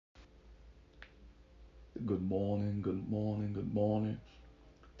Good morning, good morning, good morning.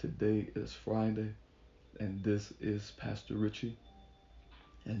 Today is Friday, and this is Pastor Richie.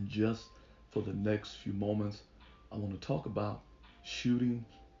 And just for the next few moments, I want to talk about shooting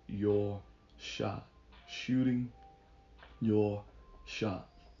your shot. Shooting your shot.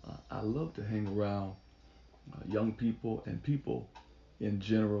 I love to hang around young people and people in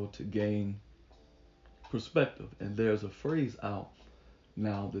general to gain perspective. And there's a phrase out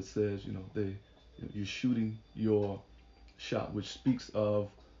now that says, you're shooting your shot, which speaks of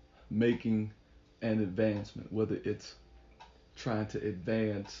making an advancement, whether it's trying to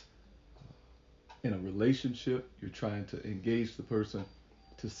advance in a relationship, you're trying to engage the person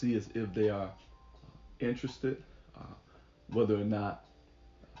to see as if they are interested, uh, whether or not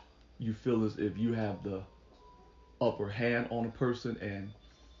you feel as if you have the upper hand on a person and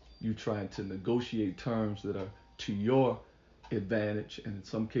you trying to negotiate terms that are to your advantage, and in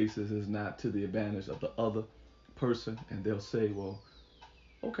some cases is not to the advantage of the other person, and they'll say, well,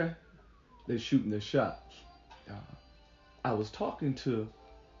 okay, they're shooting their shot. Uh, I was talking to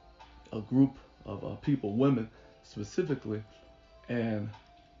a group of people, women specifically, and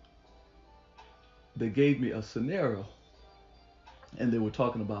they gave me a scenario, and they were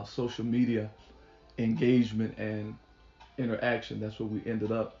talking about social media engagement and interaction. That's where we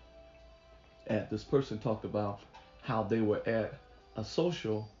ended up at. This person talked about how they were at a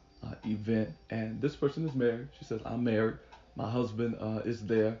social event, and this person is married. She says, I'm married. My husband is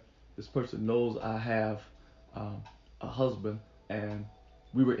there. This person knows I have um, a husband, and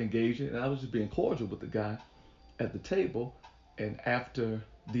we were engaging, and I was just being cordial with the guy at the table. And after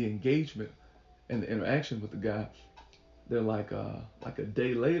the engagement and the interaction with the guy, they're like a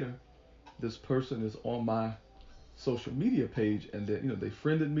day later, this person is on my social media page, and they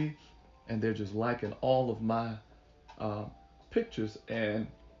friended me, and they're just liking all of my uh, pictures. And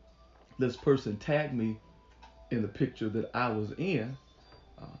this person tagged me in the picture that I was in,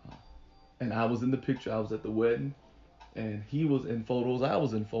 uh, and I was in the picture. I was at the wedding, and he was in photos. I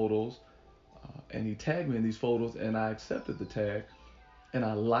was in photos, and he tagged me in these photos, and I accepted the tag, and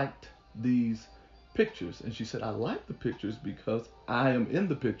I liked these pictures. And she said, I like the pictures because I am in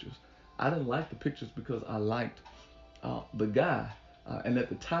the pictures. I didn't like the pictures because I liked the guy. And at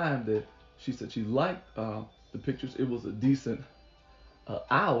the time that she said she liked the pictures, it was a decent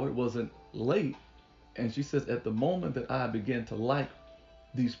hour. It wasn't late. And she says, at the moment that I began to like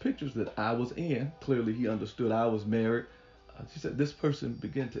these pictures that I was in, clearly he understood I was married. She said, this person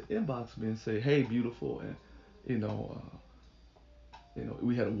began to inbox me and say, hey, beautiful. And, you know,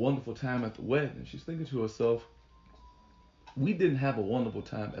 we had a wonderful time at the wedding. And she's thinking to herself, we didn't have a wonderful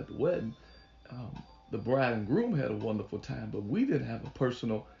time at the wedding. The bride and groom had a wonderful time, but we didn't have a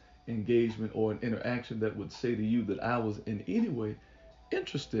personal engagement or an interaction that would say to you that I was in any way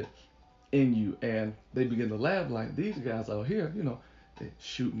interested in you. And they begin to laugh like these guys out here, they're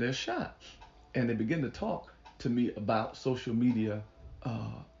shooting their shot. And they begin to talk to me about social media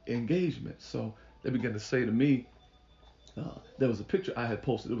engagement. So they begin to say to me, there was a picture I had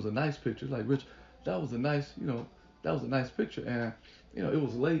posted. It was a nice picture. Like, Rich, that was a nice, that was a nice picture. And, it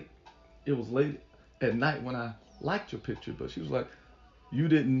was late. It was late at night when I liked your picture. But she was like, you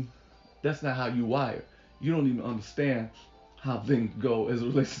didn't, that's not how you wire. You don't even understand how things go as it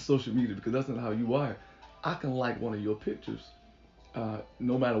relates to social media because that's not how you wire. I can like one of your pictures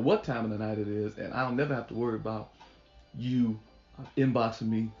no matter what time of the night it is, and I'll never have to worry about you inboxing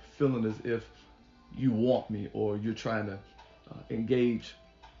me feeling as if you want me or you're trying to engage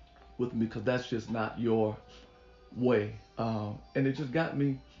with me because that's just not your way. And it just it got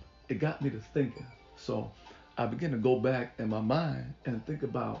me to thinking. So I began to go back in my mind and think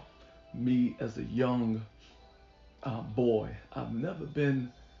about me as a young boy. I've never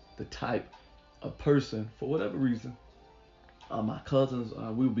been the type of person, for whatever reason. My cousins,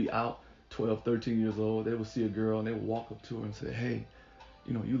 we would be out 12, 13 years old. They would see a girl and they would walk up to her and say, hey,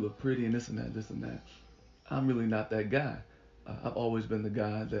 you look pretty and this and that, this and that. I'm really not that guy. I've always been the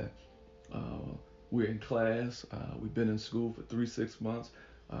guy that uh, we're in class. We've been in school for 3, 6 months.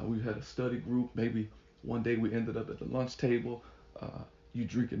 We've had a study group. Maybe one day we ended up at the lunch table. You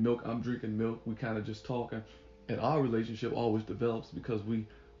drinking milk, I'm drinking milk. We kind of just talking, and our relationship always develops because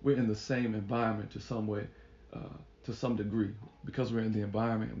we're in the same environment to some way, uh, to some degree. Because we're in the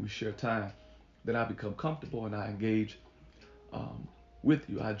environment and we share time, then I become comfortable and I engage um, with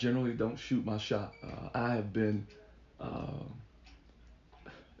you. I generally don't shoot my shot. I have been uh,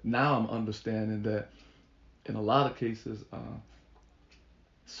 now I'm understanding that in a lot of cases,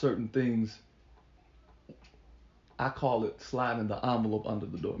 certain things I call it sliding the envelope under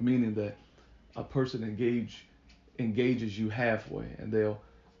the door, meaning that a person engages you halfway, and they'll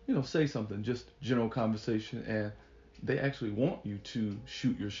say something, just general conversation, and they actually want you to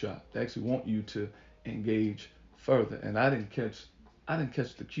shoot your shot. They actually want you to engage further. And I didn't catch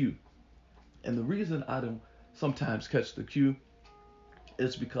the cue. And the reason I don't sometimes catch the cue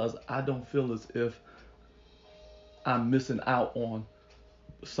is because I don't feel as if I'm missing out on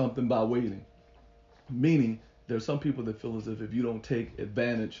something by waiting. Meaning, there's some people that feel as if you don't take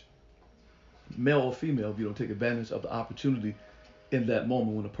advantage, male or female, if you don't take advantage of the opportunity in that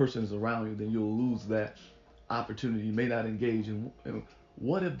moment when a person is around you, then you'll lose that opportunity. You may not engage. And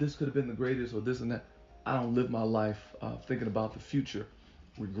what if this could have been the greatest or this and that? I don't live my life thinking about the future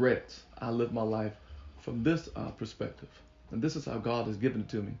regrets. I live my life from this perspective. And this is how God has given it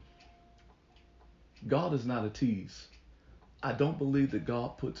to me. God is not a tease. I don't believe that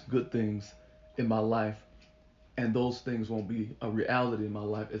God puts good things in my life and those things won't be a reality in my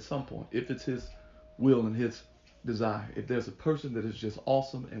life at some point. If it's His will and His desire. If there's a person that is just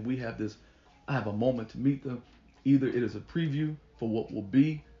awesome and I have a moment to meet them, either it is a preview for what will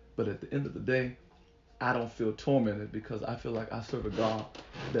be, but at the end of the day, I don't feel tormented because I feel like I serve a God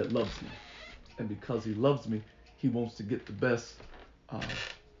that loves me. And because He loves me, He wants to get the best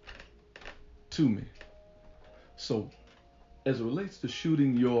to me. So, as it relates to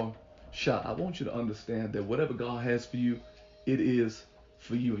shooting your shot, I want you to understand that whatever God has for you, it is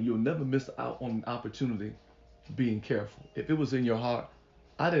for you. And you'll never miss out on an opportunity being careful. If it was in your heart,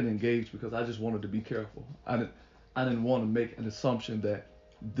 I didn't engage because I just wanted to be careful. I didn't want to make an assumption that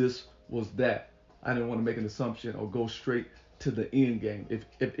this was that. I didn't want to make an assumption or go straight to the end game.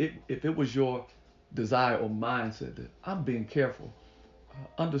 If it was your desire or mindset that I'm being careful,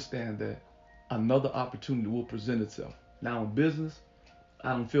 understand that another opportunity will present itself. Now in business,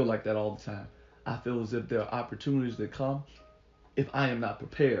 I don't feel like that all the time. I feel as if there are opportunities that come. If I am not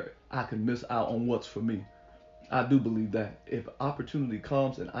prepared, I can miss out on what's for me. I do believe that. If opportunity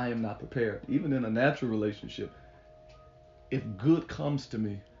comes and I am not prepared, even in a natural relationship, if good comes to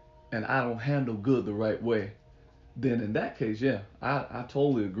me and I don't handle good the right way, then in that case, yeah, I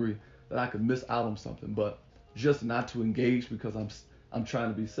totally agree that I could miss out on something. But just not to engage because I'm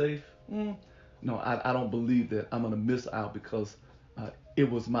trying to be safe, no, I don't believe that I'm going to miss out because it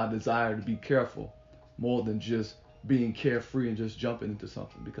was my desire to be careful more than just being carefree and just jumping into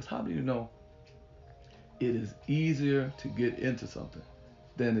something. Because how do you know it is easier to get into something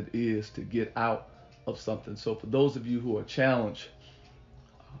than it is to get out of something? So for those of you who are challenged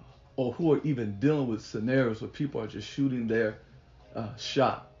or who are even dealing with scenarios where people are just shooting their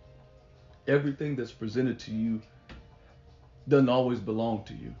shot, everything that's presented to you doesn't always belong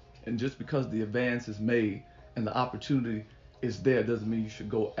to you. And just because the advance is made and the opportunity is there doesn't mean you should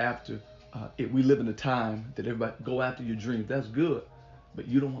go after it. We live in a time that everybody go after your dreams. That's good, but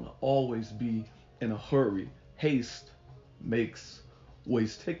you don't want to always be in a hurry. Haste makes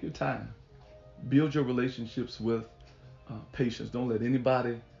waste. Take your time. Build your relationships with patience. Don't let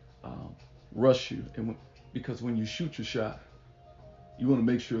anybody rush you. Because when you shoot your shot, you want to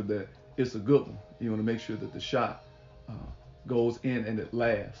make sure that it's a good one. You want to make sure that the shot goes in and it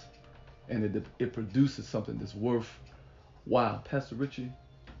lasts, and it produces something that's worthwhile. Pastor Richie,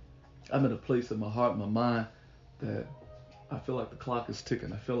 I'm in a place in my heart and my mind that I feel like the clock is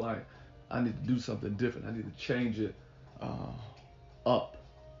ticking. I feel like I need to do something different. I need to change it up.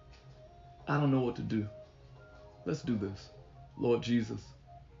 I don't know what to do. Let's do this. Lord Jesus,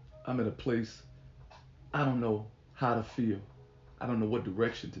 I'm in a place I don't know how to feel. I don't know what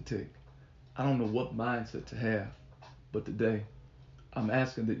direction to take. I don't know what mindset to have. But today, I'm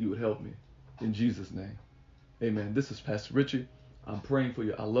asking that you would help me. In Jesus' name, amen. This is Pastor Richie. I'm praying for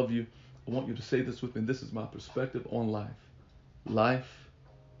you. I love you. I want you to say this with me. This is my perspective on life. Life,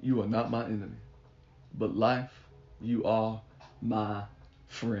 you are not my enemy. But life, you are my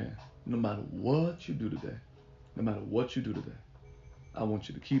friend. No matter what you do today, no matter what you do today, I want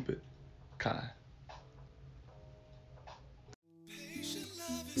you to keep it kind. Patient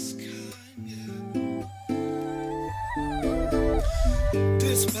love is kind, yeah.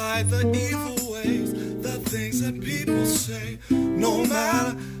 Despite the evil ways, the things that people say, no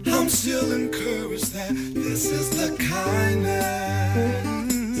matter, I'm still encouraged that this is the kindness